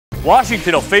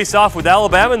Washington will face off with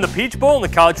Alabama in the Peach Bowl in the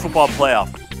College Football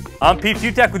Playoff. I'm Pete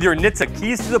Fiutak with your NHTSA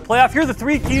Keys to the Playoff. Here are the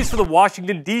 3 keys for the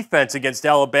Washington defense against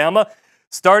Alabama,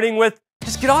 starting with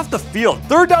just get off the field.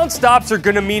 Third down stops are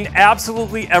going to mean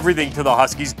absolutely everything to the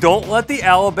Huskies. Don't let the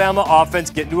Alabama offense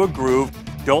get into a groove.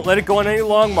 Don't let it go on any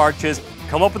long marches.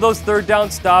 Come up with those third down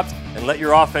stops and let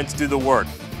your offense do the work.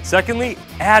 Secondly,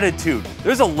 attitude.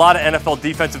 There's a lot of NFL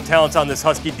defensive talents on this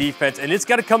Husky defense, and it's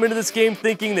got to come into this game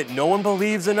thinking that no one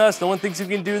believes in us, no one thinks we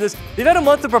can do this. They've had a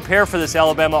month to prepare for this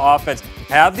Alabama offense.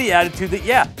 Have the attitude that,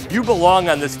 yeah, you belong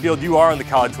on this field, you are in the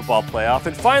College Football Playoff.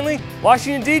 And finally,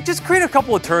 Washington D, just create a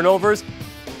couple of turnovers.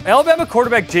 Alabama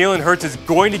quarterback Jalen Hurts is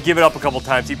going to give it up a couple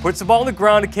times. He puts the ball on the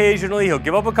ground occasionally. He'll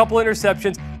give up a couple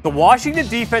interceptions. The Washington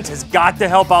defense has got to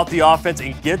help out the offense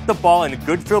and get the ball in a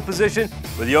good field position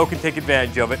where the O can take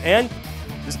advantage of it. And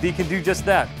this D can do just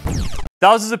that.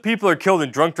 Thousands of people are killed in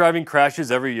drunk driving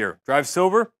crashes every year. Drive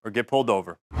sober or get pulled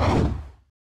over.